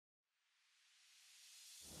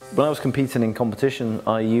When I was competing in competition,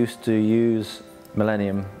 I used to use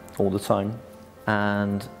Millennium all the time,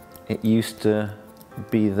 and it used to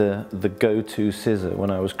be the go-to scissor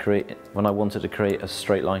when I wanted to create a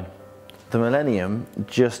straight line. The Millennium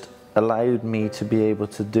just allowed me to be able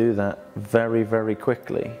to do that very, very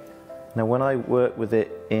quickly. Now, when I work with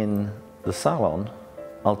it in the salon,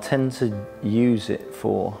 I'll tend to use it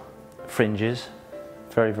for fringes,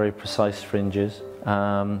 very, very precise fringes.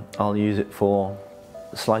 I'll use it for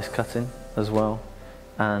slice cutting as well,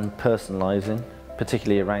 and personalizing,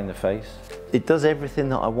 particularly around the face. It does everything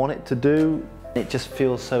that I want it to do. It just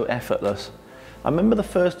feels so effortless. I remember the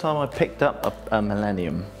first time I picked up a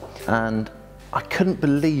Millennium, and I couldn't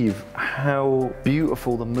believe how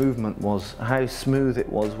beautiful the movement was, how smooth it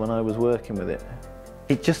was when I was working with it.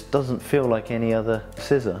 It just doesn't feel like any other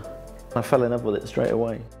scissor. I fell in love with it straight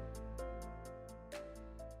away.